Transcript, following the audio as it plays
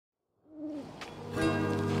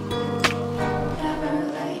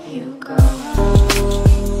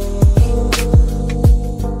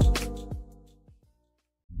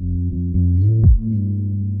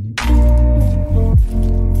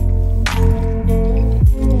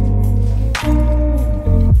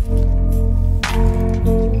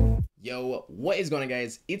What is going on,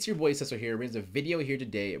 guys? It's your boy Seso here. Bringing a video here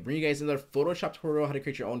today. Bring you guys another Photoshop tutorial how to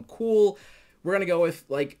create your own cool. We're gonna go with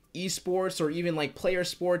like esports or even like player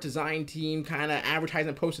sport design team kind of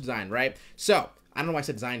advertisement poster design, right? So I don't know why I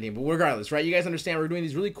said design team, but regardless, right? You guys understand we're doing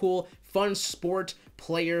these really cool, fun sport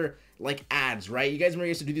player like ads, right? You guys remember I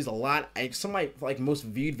used to do these a lot. Some of my like most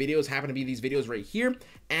viewed videos happen to be these videos right here,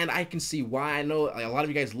 and I can see why. I know like, a lot of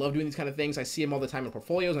you guys love doing these kind of things. I see them all the time in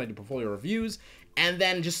portfolios, and I do portfolio reviews. And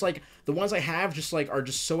then just like the ones I have just like are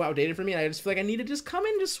just so outdated for me, and I just feel like I need to just come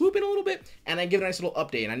in, just swoop in a little bit, and I give it a nice little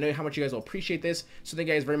update. And I know how much you guys will appreciate this, so thank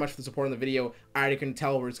you guys very much for the support on the video. I already can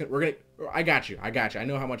tell we're gonna I got you. I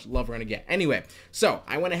know how much love we're gonna get. Anyway, so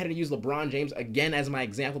I went ahead and used LeBron James again as my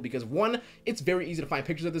example because one, it's very easy to find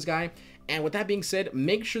pictures of this guy. And with that being said,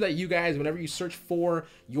 make sure that you guys, whenever you search for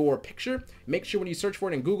your picture, make sure when you search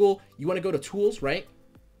for it in Google, you want to go to tools, right?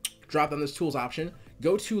 Drop down this tools option,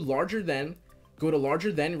 go to larger than, go to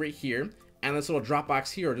larger than right here, and this little drop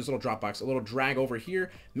box here, or this little drop box, a little drag over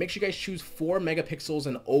here. Make sure you guys choose 4 megapixels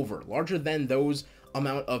and over, larger than those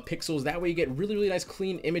amount of pixels. That way you get really, really nice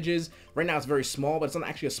clean images. Right now it's very small, but it's not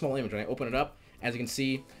actually a small image. When I open it up, as you can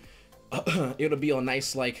see, it'll be a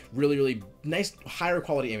nice, like really, really nice higher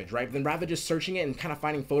quality image, right? Then rather just searching it and kind of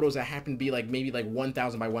finding photos that happen to be like maybe like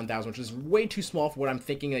 1000 by 1000, which is way too small for what I'm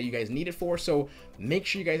thinking that you guys need it for. So make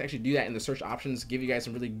sure you guys actually do that in the search options, give you guys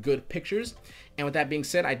some really good pictures. And with that being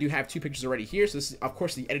said, I do have 2 pictures already here. So this is of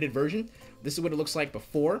course the edited version. This is what it looks like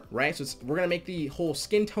before, right? So we're gonna make the whole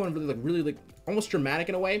skin tone really like almost dramatic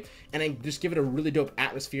in a way, and then just give it a really dope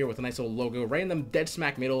atmosphere with a nice little logo right in the dead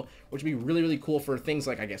smack middle, which would be really, really cool for things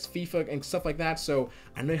like, I guess, FIFA and stuff like that. So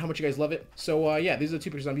I know how much you guys love it. So yeah, these are the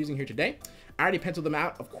 2 pictures I'm using here today. I already penciled them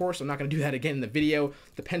out. Of course, I'm not gonna do that again in the video.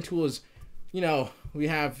 The pen tool is, you know, we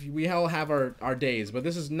all have our days, but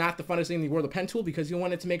this is not the funnest thing in the world, the pen tool, because you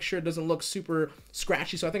want it to make sure it doesn't look super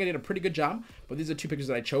scratchy. So I think I did a pretty good job, but these are 2 pictures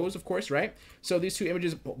that I chose, of course, right? So these 2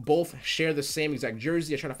 images both share the same exact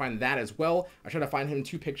jersey. I try to find that as well. I try to find him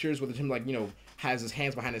 2 pictures with him, like, you know, has his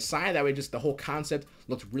hands behind his side. That way just the whole concept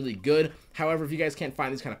looks really good. However, if you guys can't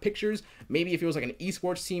find these kind of pictures, maybe if it was like an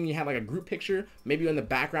esports team, you had like a group picture, maybe in the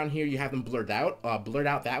background here, you have them blurred out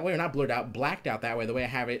that way, or not blurred out, blacked out that way, the way I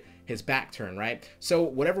have it, his back turn, right? So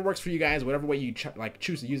whatever works for you guys, whatever way you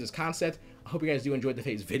choose to use this concept. I hope you guys do enjoy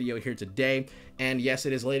today's video here today. And yes,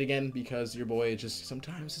 it is late again because your boy just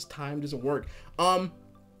sometimes his time doesn't work. So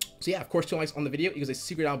yeah, of course, 2 likes on the video because I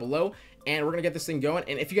secret down below, and we're gonna get this thing going.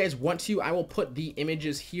 And if you guys want to, I will put the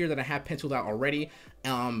images here that I have penciled out already,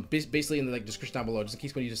 basically in the description down below, just in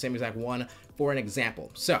case you want to use the same exact one for an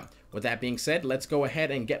example. So with that being said, let's go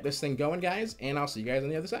ahead and get this thing going, guys, and I'll see you guys on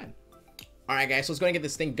the other side. Alright guys, so let's go and get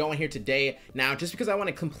this thing going here today. Now, just because I want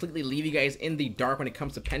to completely leave you guys in the dark when it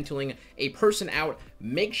comes to pen tooling a person out,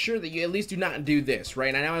 make sure that you at least do not do this,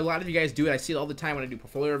 right? I know a lot of you guys do it. I see it all the time when I do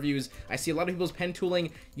portfolio reviews. I see a lot of people's pen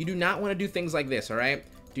tooling. You do not want to do things like this, alright?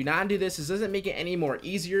 Do not do this. This doesn't make it any more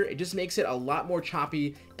easier. It just makes it a lot more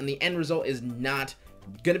choppy, and the end result is not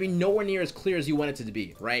gonna be nowhere near as clear as you want it to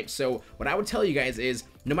be, right? So what I would tell you guys is,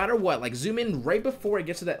 no matter what, like zoom in right before it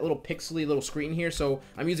gets to that little pixely little screen here. So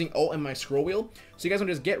I'm using Alt and my scroll wheel. So you guys want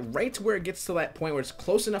to just get right to where it gets to that point where it's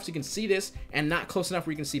close enough so you can see this, and not close enough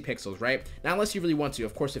where you can see pixels, right? Now, unless you really want to.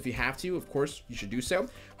 Of course, if you have to, of course, you should do so.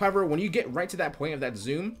 However, when you get right to that point of that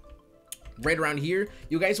zoom, right around here,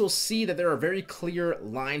 you guys will see that there are very clear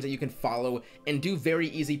lines that you can follow and do very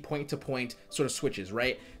easy point-to-point sort of switches,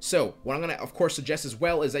 right? So what I'm gonna of course suggest as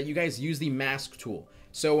well is that you guys use the mask tool.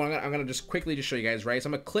 So I'm gonna just quickly just show you guys, right? So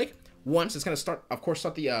I'm gonna click once. It's gonna start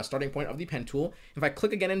the starting point of the pen tool. If I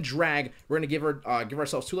click again and drag, we're gonna give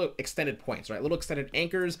ourselves 2 little extended points, right? Little extended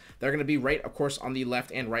anchors. They're gonna be right, of course, on the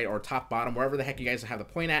left and right, or top, bottom, wherever the heck you guys have the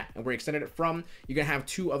point at, and where you extended it from. You're gonna have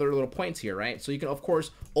 2 other little points here, right? So you can of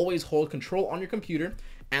course always hold Control on your computer,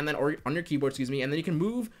 and then or on your keyboard, excuse me, and then you can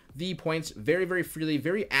move the points very, very freely,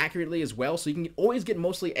 very accurately as well. So you can always get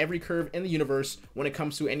mostly every curve in the universe when it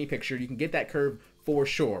comes to any picture. You can get that curve for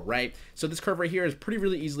sure, right? So this curve right here is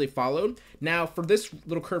really easily followed. Now for this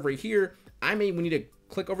little curve right here, we need to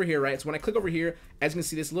click over here, right? So when I click over here, as you can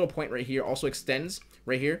see, this little point right here also extends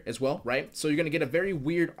right here as well, right? So you're gonna get a very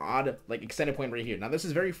weird, odd, like extended point right here. Now this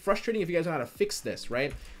is very frustrating if you guys know how to fix this,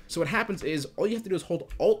 right? So what happens is all you have to do is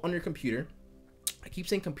hold Alt on your computer. I keep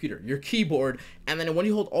saying computer, your keyboard, and then when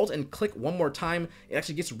you hold Alt and click one more time, it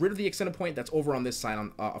actually gets rid of the extended point that's over on this side,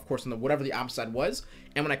 on of course, on whatever the opposite side was.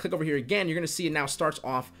 And when I click over here again, you're gonna see it now starts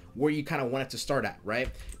off where you kind of want it to start at,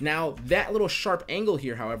 right? Now that little sharp angle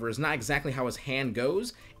here, however, is not exactly how his hand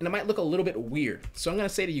goes, and it might look a little bit weird. So I'm gonna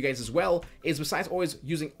say to you guys as well is, besides always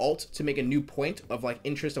using Alt to make a new point of like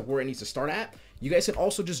interest of where it needs to start at, you guys can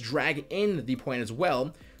also just drag in the point as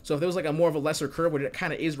well. So if there was like a more of a lesser curve, what it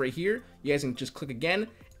kind of is right here, you guys can just click again.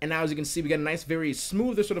 And now as you can see, we got a nice, very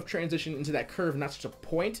smoother sort of transition into that curve, not such a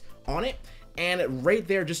point on it. And right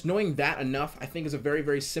there, just knowing that enough, I think is a very,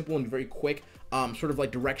 very simple and very quick sort of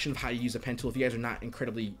like direction of how to use a pen tool if you guys are not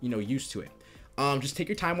incredibly, you know, used to it. Just take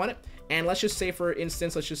your time on it. And let's just say, for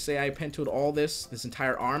instance, let's just say I pen tooled all this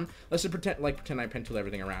entire arm. Let's just pretend I pen tooled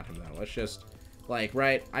everything around him though. Let's just like,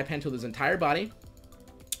 right, I pen tooled his entire body.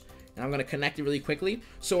 And I'm going to connect it really quickly.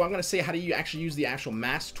 So I'm going to say, how do you actually use the actual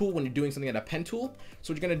mask tool when you're doing something at a pen tool?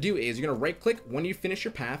 So what you're going to do is you're going to right click when you finish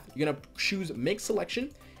your path. You're going to choose make selection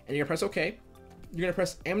and you're going to press OK. You're going to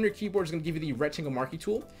press M on your keyboard. It's going to give you the rectangle marquee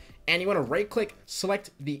tool. And you want to right click,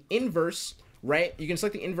 select the inverse, right? You can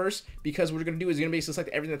select the inverse because what you're going to do is you're going to basically select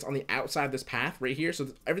everything that's on the outside of this path right here. So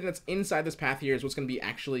everything that's inside this path here is what's going to be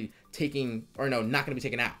actually taking, or no, not going to be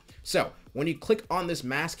taken out. So when you click on this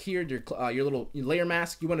mask here, your little layer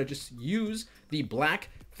mask, you want to just use the black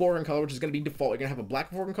foreground color, which is going to be default. You're going to have a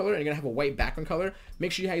black foreground color and you're going to have a white background color.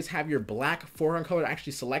 Make sure you guys have your black foreground color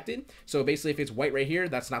actually selected. So basically if it's white right here,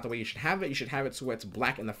 that's not the way you should have it. You should have it so it's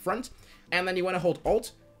black in the front. And then you want to hold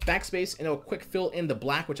Alt, backspace, and it'll quick fill in the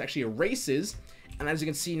black, which actually erases. And as you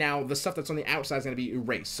can see now, the stuff that's on the outside is going to be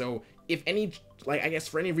erased. So if any, like I guess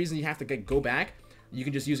for any reason you have to go back, you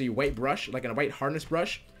can just use a white brush, like a white hardness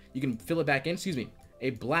brush. You can fill it back in, excuse me, a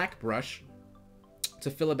black brush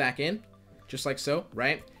to fill it back in, just like so,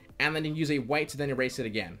 right? And then you use a white to then erase it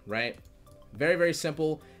again, right? Very, very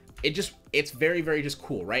simple. It's very, very just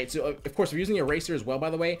cool, right? So of course, if you're using an eraser as well, by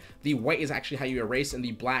the way, the white is actually how you erase and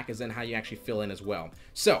the black is then how you actually fill in as well.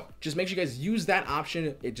 So just make sure you guys use that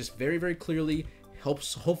option. It just very, very clearly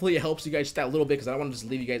helps. Hopefully it helps you guys just that little bit, because I don't want to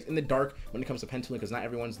just leave you guys in the dark when it comes to pen tooling, because not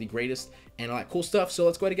everyone's the greatest and all that cool stuff. So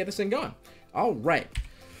let's go ahead and get this thing going. All right.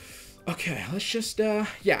 Okay, let's just, yeah,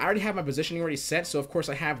 I already have my positioning already set. So, of course,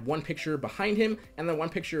 I have one picture behind him and then one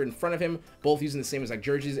picture in front of him, both using the same exact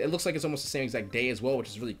jerseys. It looks like it's almost the same exact day as well, which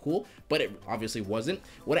is really cool, but it obviously wasn't.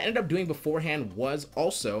 What I ended up doing beforehand was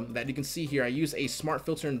also that you can see here, I use a smart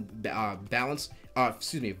filter and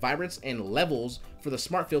vibrance and levels for the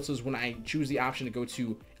smart filters when I choose the option to go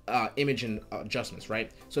to image and adjustments,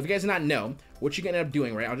 right? So if you guys did not know, what you can end up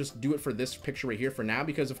doing, right, I'll just do it for this picture right here for now,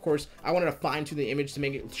 because of course I wanted to fine tune the image to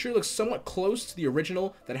make it sure it looks somewhat close to the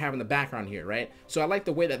original that I have in the background here, right? So I like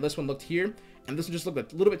the way that this one looked here, and this one just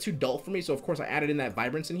looked a little bit too dull for me. So of course I added in that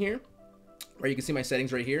vibrance in here, where you can see my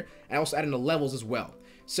settings right here. I also added in the levels as well.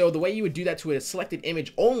 So the way you would do that to a selected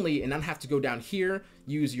image only and not have to go down here,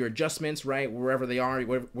 use your adjustments, right, wherever they are,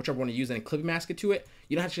 whichever one you use, and clip mask it to it.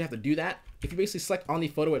 You don't actually have to do that. If you basically select on the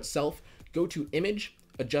photo itself, go to image,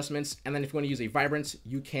 adjustments, and then if you want to use a vibrance,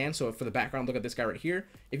 you can. So for the background, look at this guy right here.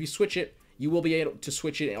 If you switch it, you will be able to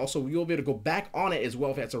switch it, and also you will be able to go back on it as well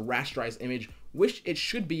if it's a rasterized image, which it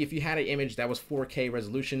should be if you had an image that was 4K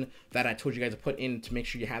resolution that I told you guys to put in, to make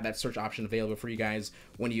sure you have that search option available for you guys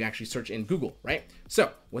when you actually search in Google, right? So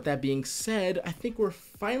with that being said, I think we're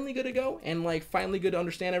finally good to go and like finally good to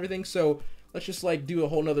understand everything. So let's just like do a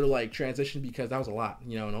whole nother like transition, because that was a lot,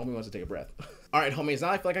 you know, and homie wants to take a breath. All right, homies, now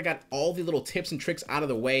I feel like I got all the little tips and tricks out of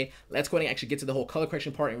the way. Let's go ahead and actually get to the whole color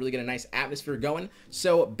correction part and really get a nice atmosphere going.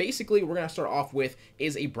 So basically, we're gonna start off with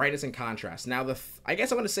is a brightness and contrast. Now, I guess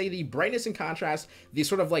I'm gonna say the brightness and contrast, the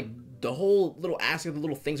sort of like the whole little aspect of the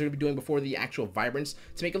little things we're gonna be doing before the actual vibrance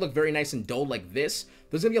to make it look very nice and dull like this.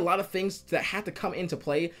 There's gonna be a lot of things that have to come into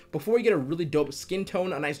play before you get a really dope skin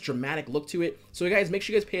tone, a nice dramatic look to it. So guys, make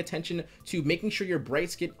sure you guys pay attention to making sure your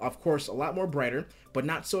brights get, of course, a lot more brighter, but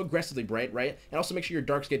not so aggressively bright, right? And also make sure your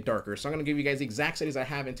darks get darker. So I'm gonna give you guys the exact settings I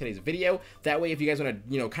have in today's video. That way, if you guys wanna,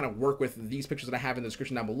 you know, kind of work with these pictures that I have in the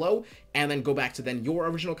description down below, and then go back to then your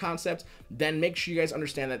original concept, then make sure you guys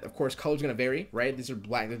understand that, of course, color's gonna vary, right? These are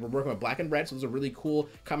black, we're working with black and red, so those are really cool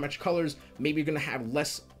complementary colors. Maybe you're gonna have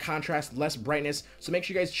less contrast, less brightness. So make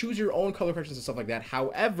sure you guys choose your own color corrections and stuff like that.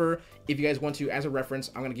 However, if you guys want to, as a reference,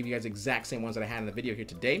 I'm gonna give you guys the exact same ones that I had in the video here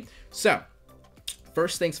today. So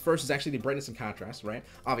first things first is actually the brightness and contrast, right?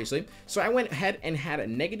 Obviously. So I went ahead and had a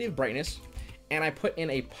negative brightness, and I put in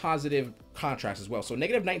a positive contrast as well. So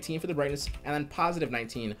negative 19 for the brightness, and then positive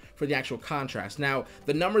 19 for the actual contrast. Now,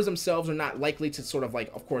 the numbers themselves are not likely to sort of like,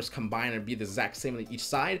 of course, combine and be the exact same on each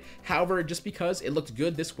side. However, just because it looked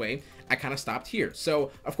good this way, I kind of stopped here.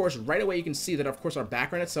 So, of course, right away you can see that, of course, our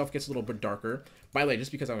background itself gets a little bit darker. By the way,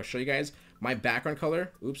 just because I'm gonna show you guys my background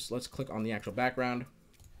color. Oops, let's click on the actual background.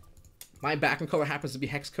 My background color happens to be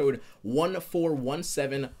hex code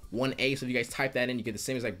 14171A. So if you guys type that in, you get the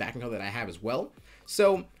same exact background color that I have as well.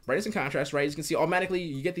 So brightness and contrast, right? As you can see, automatically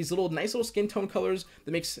you get these nice little skin tone colors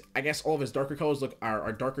that makes, I guess, all of his darker colors look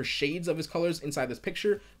are darker shades of his colors inside this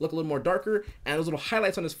picture look a little more darker, and those little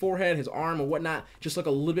highlights on his forehead, his arm, and whatnot just look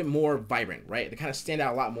a little bit more vibrant, right? They kind of stand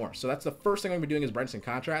out a lot more. So that's the first thing I'm gonna be doing is brightness and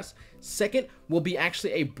contrast. Second will be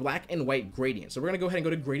actually a black and white gradient. So we're gonna go ahead and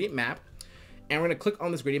go to gradient map, and we're gonna click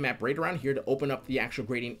on this gradient map right around here to open up the actual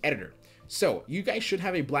gradient editor. So you guys should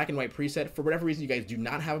have a black and white preset. For whatever reason you guys do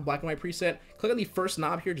not have a black and white preset, click on the first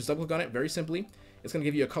knob here, just double click on it very simply. It's gonna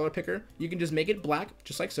give you a color picker. You can just make it black,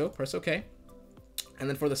 just like so, press OK. And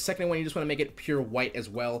then for the second one, you just wanna make it pure white as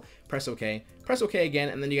well, press OK again,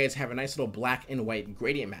 and then you guys have a nice little black and white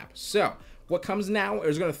gradient map. So what comes now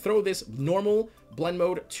is gonna throw this normal blend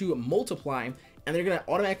mode to multiply, and they're gonna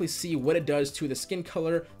automatically see what it does to the skin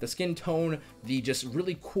color, the skin tone, the just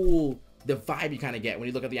really cool, the vibe you kind of get when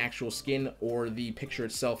you look at the actual skin or the picture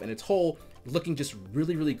itself and its whole looking just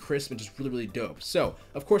really, really crisp and just really, really dope. So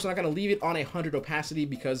of course I'm not going to leave it on 100 opacity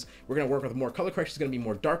because we're going to work with more color correction. It's going to be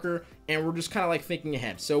more darker, and we're just kind of like thinking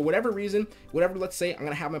ahead. So whatever, let's say I'm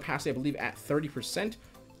going to have my opacity, I believe, at 30%.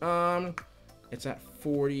 It's at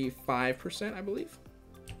 45%, I believe.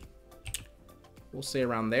 We'll say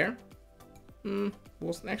around there. We'll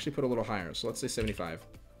actually put a little higher, so let's say 75,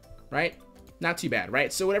 right? Not too bad,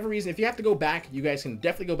 right? So whatever reason, if you have to go back, you guys can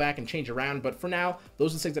definitely go back and change around, but for now,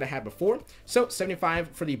 those are the things that I had before. So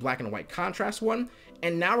 75 for the black and white contrast one,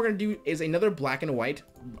 and now we're gonna do is another black and white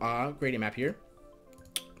gradient map here.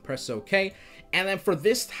 Press OK, and then for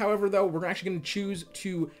this, however, though, we're actually gonna choose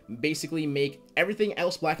to basically make everything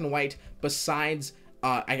else black and white besides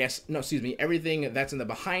everything that's in the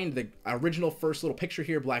behind the original first little picture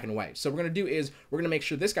here, black and white. So what we're gonna do is we're gonna make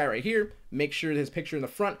sure this guy right here, make sure his picture in the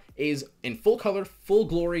front is in full color, full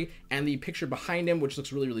glory, and the picture behind him, which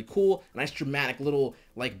looks really, really cool, a nice dramatic little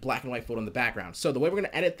like black and white photo in the background. So the way we're gonna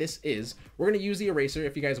edit this is we're gonna use the eraser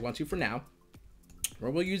if you guys want to for now.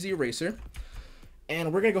 We'll use the eraser.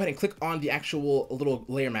 And we're gonna go ahead and click on the actual little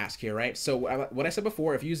layer mask here, right? So what I said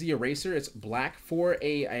before, if you use the eraser, it's black for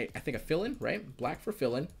I think a fill-in, right? Black for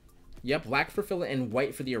fill-in. Yep, black for fill-in and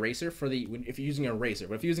white for the eraser if you're using an eraser.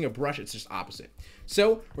 But if you're using a brush, it's just opposite.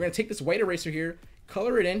 So we're gonna take this white eraser here,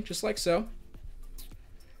 color it in just like so.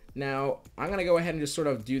 Now I'm gonna go ahead and just sort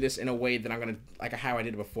of do this in a way that I'm gonna like how I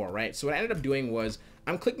did it before, right? So what I ended up doing was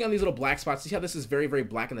I'm clicking on these little black spots. See how this is very, very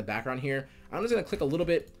black in the background here? I'm just gonna click a little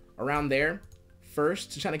bit around there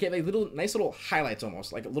first to try to get like nice little highlights,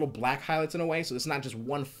 almost like little black highlights in a way, so it's not just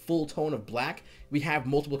one full tone of black. We have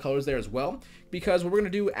multiple colors there as well, because what we're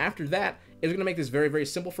going to do after that is we're going to make this very, very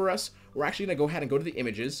simple for us. We're actually going to go ahead and go to the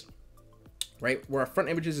images, right where our front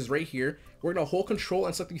images is right here. We're going to hold control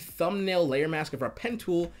and select the thumbnail layer mask of our pen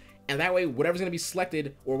tool, and that way whatever's going to be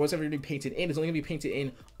selected or whatever's going to be painted in is only going to be painted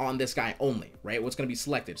in on this guy only, right? What's going to be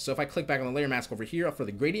selected. So if I click back on the layer mask over here for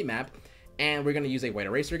the gradient map, and we're going to use a white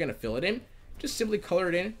eraser again to fill it in, just simply color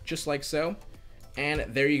it in just like so, and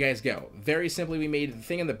there you guys go. Very simply, we made the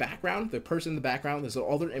thing in the background, the person in the background, there's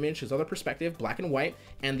other image, his other perspective, black and white,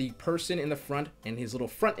 and the person in the front and his little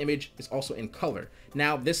front image is also in color.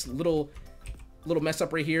 Now this little mess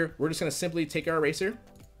up right here, we're just gonna simply take our eraser,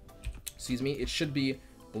 excuse me, it should be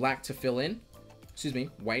black to fill in, excuse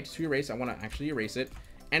me, white to erase. I want to actually erase it,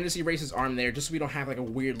 and just erase his arm there, just so we don't have like a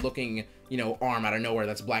weird looking, you know, arm out of nowhere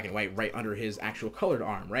that's black and white right under his actual colored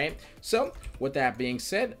arm, right? So with that being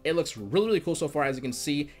said, it looks really, really cool so far, as you can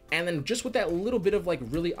see. And then just with that little bit of like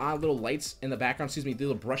really odd little lights in the background, excuse me, the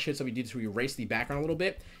little brush hits that we did to erase the background a little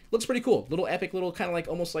bit, looks pretty cool. Little epic, little kind of like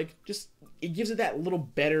almost like just, it gives it that little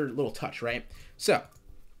better little touch, right? So,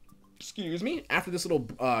 excuse me, after this little,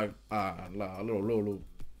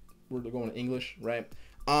 we're going English, right?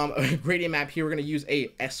 Gradient map here, we're going to use a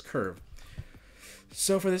S-curve.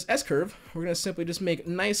 So for this S-curve, we're going to simply just make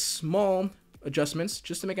nice small adjustments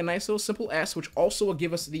just to make a nice little simple S, which also will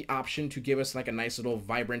give us the option to give us like a nice little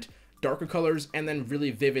vibrant darker colors and then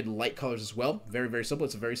really vivid light colors as well. Very, very simple.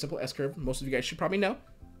 It's a very simple S-curve. Most of you guys should probably know.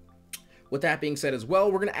 With that being said as well,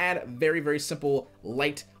 we're going to add very, very simple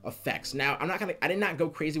light effects. Now, I did not go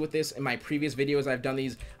crazy with this in my previous videos.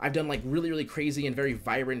 I've done like really, really crazy and very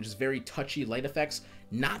vibrant, just very touchy light effects.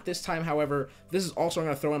 Not this time, however. This is also, I'm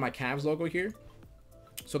going to throw in my Cavs logo here.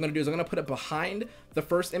 So what I'm going to do is I'm going to put it behind the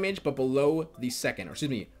first image, but below the second, or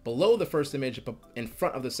excuse me, below the first image, but in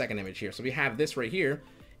front of the second image here. So we have this right here,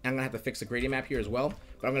 and I'm going to have to fix the gradient map here as well.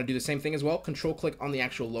 But I'm going to do the same thing as well. Control click on the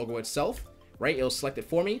actual logo itself, right? It'll select it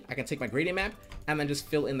for me. I can take my gradient map and then just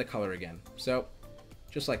fill in the color again. So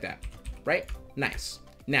just like that, right? Nice.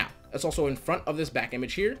 Now, it's also in front of this back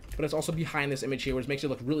image here, but it's also behind this image here, which makes it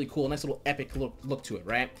look really cool. Nice little epic look to it,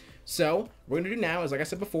 right? So what we're gonna do now is, like I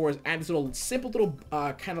said before, is add these little simple little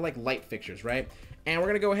kind of like light fixtures, right? And we're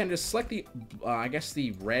gonna go ahead and just select the, I guess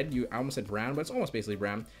the red. I almost said brown, but it's almost basically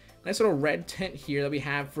brown. Nice little red tint here that we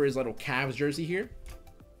have for his little Cavs jersey here.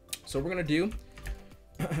 So what we're gonna do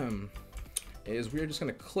is we're just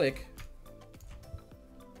gonna click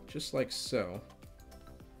just like so,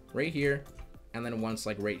 right here, and then once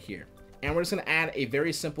like right here. And we're just gonna add a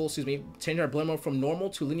very simple, change our blend mode from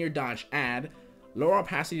normal to linear dodge, add, lower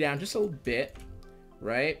opacity down just a little bit,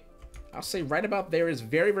 right? I'll say right about there is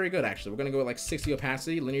very, very good actually. We're gonna go with like 60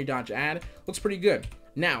 opacity, linear dodge add, looks pretty good.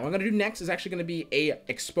 Now, what I'm gonna do next is actually gonna be a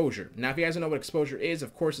exposure. Now, if you guys don't know what exposure is,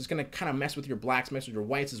 of course, it's gonna kind of mess with your blacks, mess with your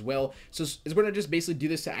whites as well. So it's gonna just basically do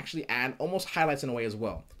this to actually add almost highlights in a way as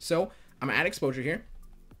well. So I'm gonna add exposure here.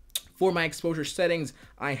 For my exposure settings,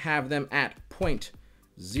 I have them at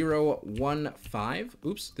 0.015.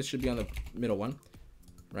 Oops, this should be on the middle one,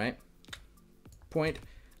 right?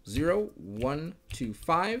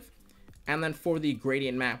 0.0125. And then for the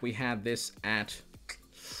gradient map, we had this at,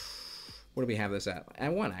 what do we have this at?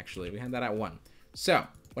 At 1, actually. We had that at 1. So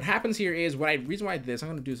what happens here is, reason why I did this, I'm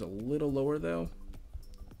going to do this a little lower though.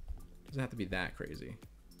 Doesn't have to be that crazy.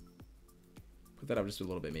 Put that up just a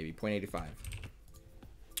little bit, maybe 0.85.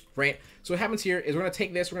 Right? So what happens here is we're going to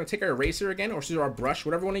take this, we're going to take our eraser again, or our brush,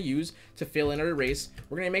 whatever we want to use to fill in or erase.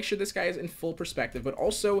 We're going to make sure this guy is in full perspective, but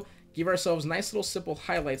also give ourselves nice little simple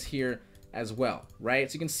highlights here as well,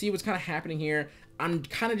 right? So you can see what's kind of happening here. I'm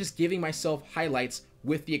kind of just giving myself highlights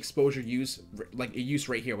with the exposure use right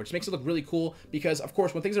here, which makes it look really cool because, of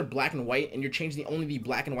course, when things are black and white and you're changing only the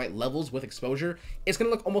black and white levels with exposure, it's going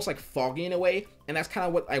to look almost like foggy in a way, and that's kind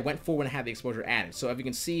of what I went for when I had the exposure added. So if you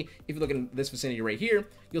can see, if you look in this vicinity right here,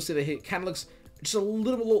 you'll see that it kind of looks just a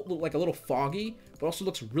little foggy, but also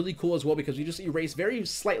looks really cool as well because we just erase very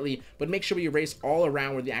slightly, but make sure we erase all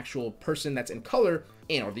around where the actual person that's in color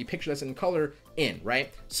in, or the picture that's in color in,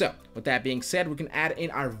 right? So with that being said, we can add in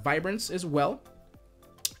our vibrance as well.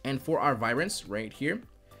 And for our vibrance right here,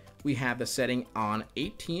 we have the setting on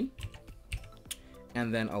 18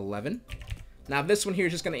 and then 11. Now this one here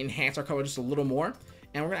is just going to enhance our color just a little more,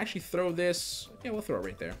 and we're going to actually throw this, yeah, we'll throw it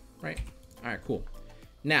right there, right? All right, cool.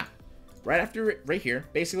 Now, right after right here,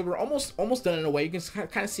 basically we're almost done in a way. You can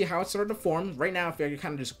kind of see how it started to form. Right now, if I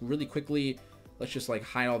kind of just really quickly, let's just like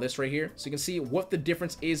hide all this right here. So you can see what the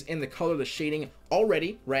difference is in the color, the shading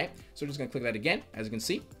already, right? So we're just gonna click that again, as you can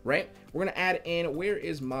see, right? We're gonna add in, where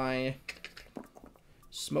is my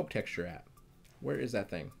smoke texture at? Where is that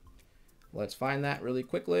thing? Let's find that really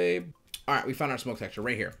quickly. All right, we found our smoke texture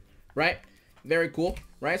right here, right? Very cool,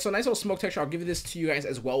 right? So nice little smoke texture. I'll give this to you guys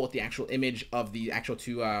as well with the actual image of the actual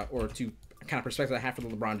two kind of perspective I have for the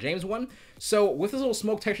LeBron James one. So with this little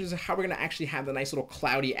smoke texture is how we're gonna actually have the nice little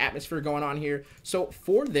cloudy atmosphere going on here. So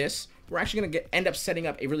for this, we're actually gonna end up setting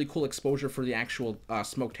up a really cool exposure for the actual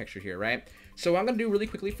smoke texture here, right? So what I'm gonna do really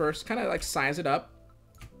quickly first, kind of like size it up.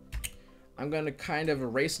 I'm gonna kind of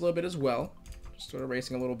erase a little bit as well. Just start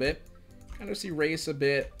erasing a little bit. Kind of just erase a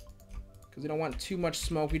bit, because we don't want too much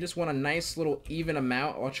smoke. We just want a nice little even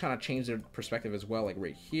amount. I'll try to change the perspective as well, like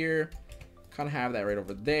right here. Kind of have that right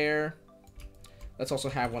over there. Let's also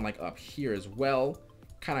have one like up here as well.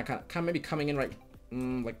 Kind of maybe coming in right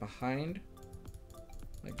like behind,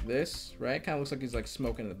 like this, right? Kind of looks like he's like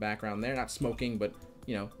smoking in the background there. Not smoking, but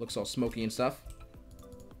you know, looks all smoky and stuff.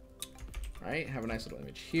 All right, have a nice little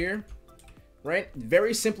image here. Right,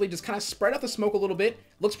 very simply just kind of spread out the smoke a little bit.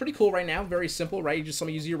 Looks pretty cool right now, very simple, right? You just let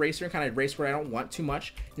me use the eraser and kind of erase where I don't want too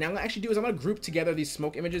much. Now what I'm gonna actually do is I'm gonna group together these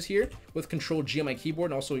smoke images here with Control G on my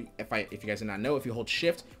keyboard. And also, if you guys did not know, if you hold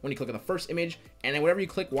Shift when you click on the first image, and then whatever you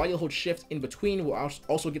click while you hold Shift in between will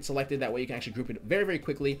also get selected. That way you can actually group it very, very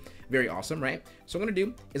quickly. Very awesome, right? So what I'm gonna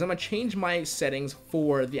do is I'm gonna change my settings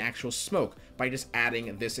for the actual smoke by just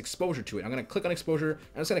adding this exposure to it. I'm gonna click on exposure.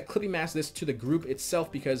 I'm just gonna clippy mask this to the group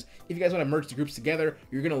itself, because if you guys want to merge the groups together,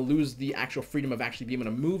 you're gonna lose the actual freedom of actually being able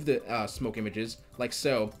to move the smoke images like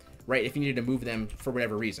so, right? If you needed to move them for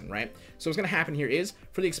whatever reason, right? So what's gonna happen here is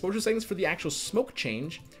for the exposure settings for the actual smoke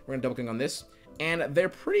change, we're gonna double click on this, and they're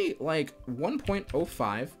pretty like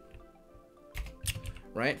 1.05,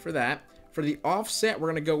 right? For that, for the offset, we're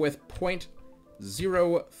gonna go with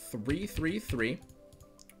 0.0333,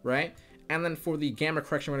 right? And then for the gamma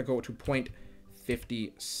correction, we're going to go to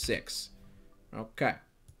 0.56. Okay.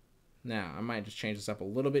 Now, I might just change this up a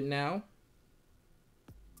little bit now.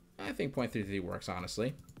 I think 0.33 works,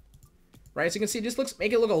 honestly. Right, so you can see it just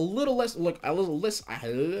make it look a little less,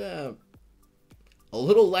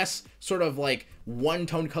 sort of like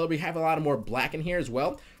one-tone color. We have a lot of more black in here as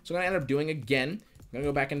well. So I'm going to end up doing, again, gonna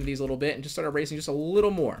go back into these a little bit and just start erasing just a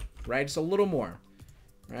little more, right? Just a little more,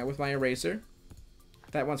 right? With my eraser.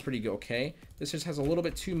 That one's pretty good, okay. This just has a little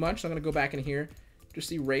bit too much, so I'm gonna go back in here,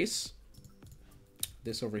 just erase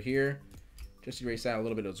this over here. Just erase that a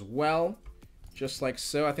little bit as well. Just like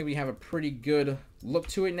so. I think we have a pretty good look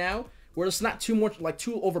to it now. Where it's not too much, like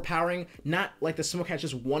too overpowering, not like the smoke has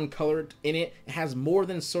just one color in it. It has more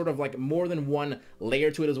than sort of like more than one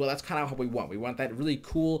layer to it as well. That's kind of what we want. We want that really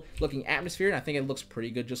cool looking atmosphere, and I think it looks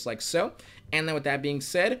pretty good just like so. And then with that being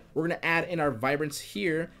said, we're gonna add in our vibrance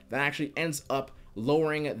here that actually ends up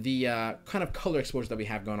lowering the kind of color exposure that we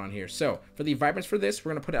have going on here. So for the vibrance for this,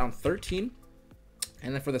 we're gonna put it on 13.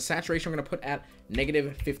 And then for the saturation, we're going to put at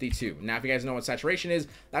 -52. Now, if you guys know what saturation is,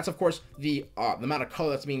 that's, of course, the amount of color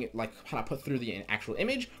that's being, like, kind of put through the actual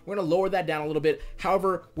image. We're going to lower that down a little bit.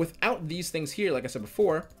 However, without these things here, like I said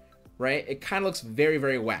before, right, it kind of looks very,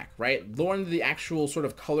 very whack, right? Lowering the actual sort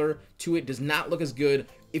of color to it does not look as good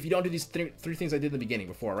if you don't do these three things I did in the beginning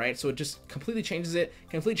before, right? So it just completely changes it,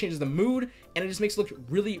 completely changes the mood, and it just makes it look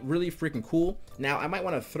really, really freaking cool. Now, I might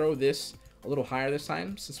want to throw this a little higher this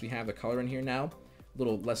time since we have the color in here now. A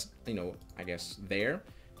little less, you know, I guess there.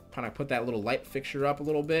 Kind of put that little light fixture up a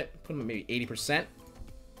little bit. Put them at maybe 80%.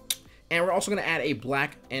 And we're also going to add a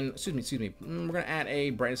black and, excuse me. We're going to add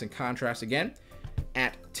a brightness and contrast again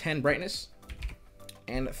at 10 brightness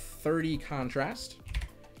and 30 contrast.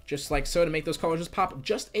 Just like so, to make those colors just pop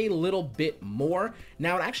just a little bit more.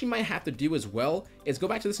 Now, what I actually might have to do as well is go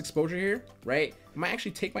back to this exposure here, right? I might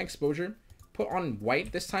actually take my exposure, put on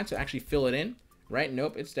white this time to actually fill it in, right?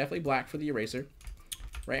 Nope, it's definitely black for the eraser.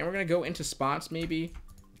 Right, and we're going to go into spots maybe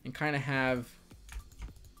and kind of have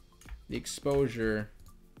the exposure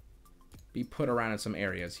be put around in some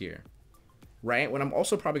areas here. Right, what I'm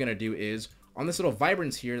also probably going to do is on this little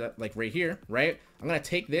vibrance here, that like right here, right, I'm going to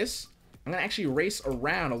take this, I'm going to actually erase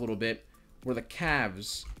around a little bit where the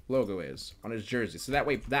Cavs logo is on his jersey. So that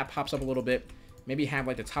way that pops up a little bit. Maybe have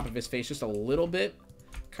like the top of his face just a little bit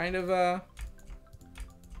kind of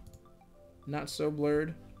not so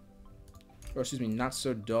blurred. Or excuse me, not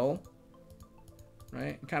so dull,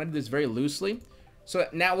 right? Kind of do this very loosely. So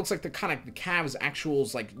now it looks like the kind of the Cavs actual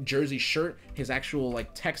like jersey shirt, his actual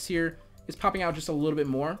like text here is popping out just a little bit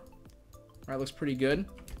more. Right, looks pretty good.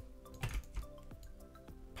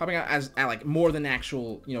 Popping out as like more than the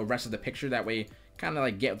actual, you know, rest of the picture. That way, kind of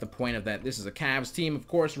like get the point of that this is a Cavs team, of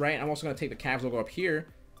course, right? I'm also gonna take the Cavs logo up here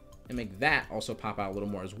and make that also pop out a little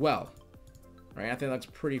more as well. Right, I think that looks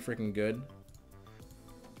pretty freaking good.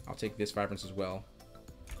 I'll take this vibrance as well.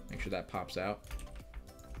 Make sure that pops out.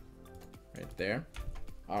 Right there.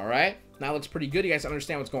 Alright. Now it looks pretty good. You guys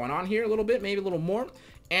understand what's going on here a little bit. Maybe a little more.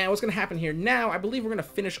 And what's going to happen here now, I believe we're going to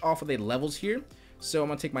finish off with a levels here. So I'm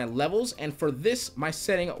going to take my levels. And for this, my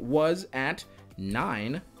setting was at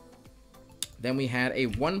 9. Then we had a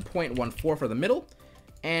 1.14 for the middle.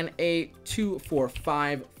 And a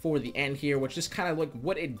 245 for the end here, which is kind of like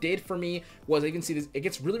what it did for me was, you can see this, it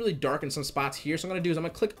gets really, really dark in some spots here. So I'm going to do is I'm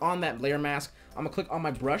going to click on that layer mask. I'm going to click on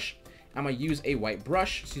my brush. I'm going to use a white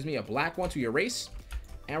brush, excuse me, a black one to erase.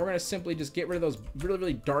 And we're going to simply just get rid of those really,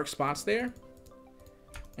 really dark spots there.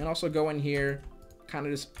 And also go in here, kind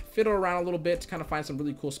of just fiddle around a little bit to kind of find some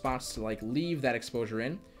really cool spots to like leave that exposure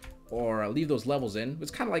in. Or leave those levels in.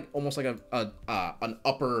 It's kind of like almost like an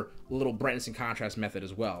upper little brightness and contrast method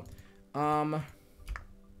as well. That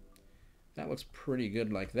looks pretty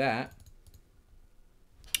good like that.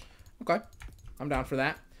 Okay, I'm down for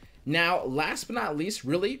that. Now, last but not least,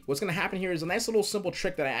 really, what's going to happen here is a nice little simple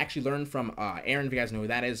trick that I actually learned from Aaron, if you guys know who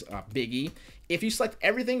that is, Big E. If you select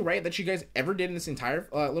everything, right, that you guys ever did in this entire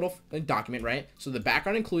little document, right, so the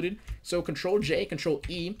background included, so Control-J,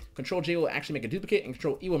 Control-E, Control-J will actually make a duplicate, and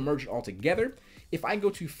Control-E will merge it all together. If I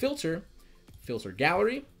go to Filter, Filter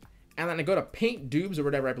Gallery, and then I go to Paint Dubs, or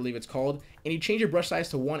whatever I believe it's called, and you change your brush size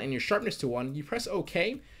to 1 and your sharpness to 1, you press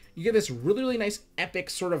OK, you get this really, really nice, epic,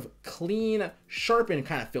 sort of clean, sharpened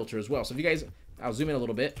kind of filter as well. So if you guys, I'll zoom in a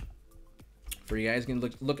little bit for you guys. You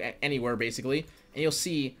can look at anywhere, basically, and you'll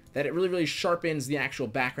see that it really, really sharpens the actual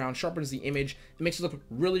background, sharpens the image. It makes it look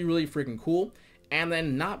really, really freaking cool. And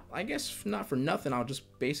then I guess not for nothing, I'll just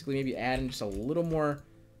basically maybe add in just a little more,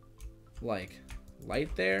 like,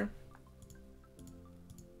 light there.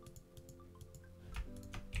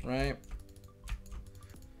 Right?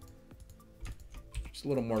 A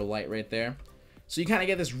little more light right there. So you kind of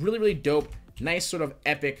get this really, really dope, nice sort of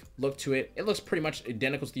epic look to it. It looks pretty much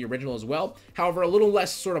identical to the original as well. However, a little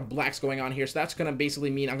less sort of blacks going on here. So that's going to basically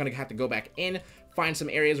mean I'm going to have to go back in find some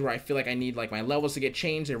areas where I feel like I need like my levels to get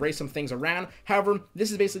changed, erase some things around. However,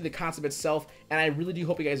 this is basically the concept itself, and I really do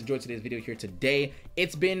hope you guys enjoyed today's video here today.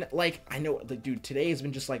 It's been like, I know, like, dude, today has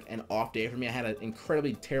been just like an off day for me. I had an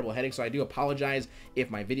incredibly terrible headache, so I do apologize if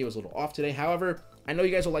my video is a little off today. However, I know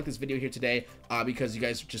you guys will like this video here today because you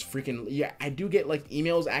guys just freaking, yeah, I do get like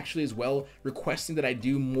emails actually as well requesting that I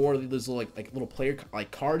do more of these little like little player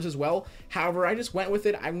like cards as well. However, I just went with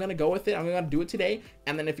it. I'm gonna go with it. I'm gonna do it today,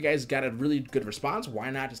 and then if you guys got a really good response,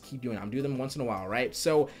 why not just keep doing it? I'm doing them once in a while, right?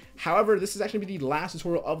 So however, this is actually be the last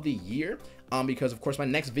tutorial of the year, because of course my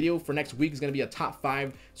next video for next week is going to be a top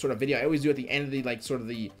 5 sort of video. I always do at the end of the like sort of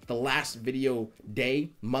the last video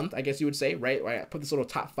day month, I guess you would say, right? Where I put this little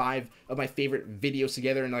top 5 of my favorite videos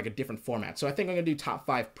together in like a different format. So I think I'm gonna do top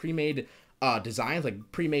 5 pre-made designs,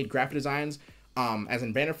 like pre-made graphic designs, as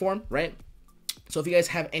in banner form, right? So if you guys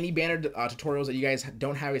have any banner tutorials that you guys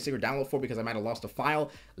don't have a secret download for because I might have lost a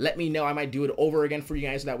file, let me know. I might do it over again for you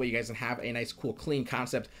guys, so that way you guys can have a nice, cool, clean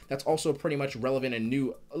concept that's also pretty much relevant and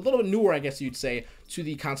new, a little bit newer, I guess you'd say, to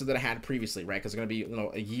the concept that I had previously, right? Because it's going to be, you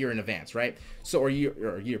know, a year in advance, right? So, or a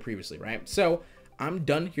year previously, right? So I'm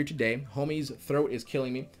done here today. Homie's throat is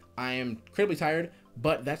killing me. I am incredibly tired,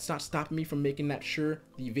 but that's not stopping me from making that sure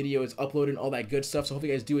the video is uploaded and all that good stuff. So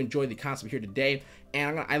hopefully you guys do enjoy the concept here today.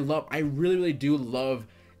 And I really do love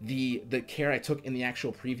the care I took in the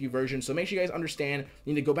actual preview version. So make sure you guys understand,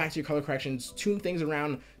 you need to go back to your color corrections, tune things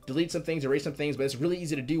around, delete some things, erase some things, but it's really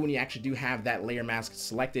easy to do when you actually do have that layer mask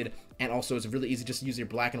selected. And also it's really easy just to use your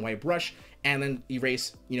black and white brush and then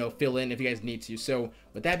erase, you know, fill in if you guys need to. So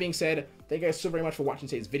with that being said, thank you guys so very much for watching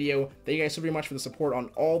today's video. Thank you guys so very much for the support on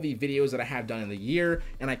all the videos that I have done in the year,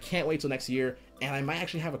 and I can't wait till next year. And I might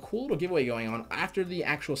actually have a cool little giveaway going on after the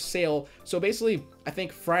actual sale. So basically, I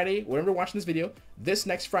think Friday, whenever you're watching this video, this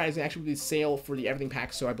next Friday is actually the sale for the everything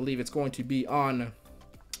pack. So I believe it's going to be on,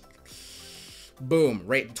 boom,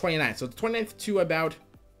 right, the 29th. So the 29th to about,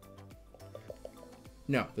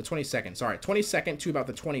 no, the 22nd, sorry, 22nd to about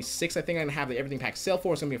the 26th. I think I'm gonna have the everything pack sale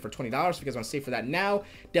for. It's gonna be for $20. If you guys want to save for that now,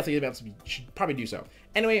 definitely about to be, should probably do so.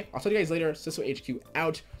 Anyway, I'll tell you guys later. Seso HQ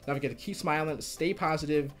out. Don't forget to keep smiling, stay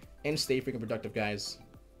positive, and stay freaking productive, guys.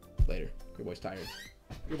 Later. Your boy's tired.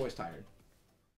 Your boy's tired.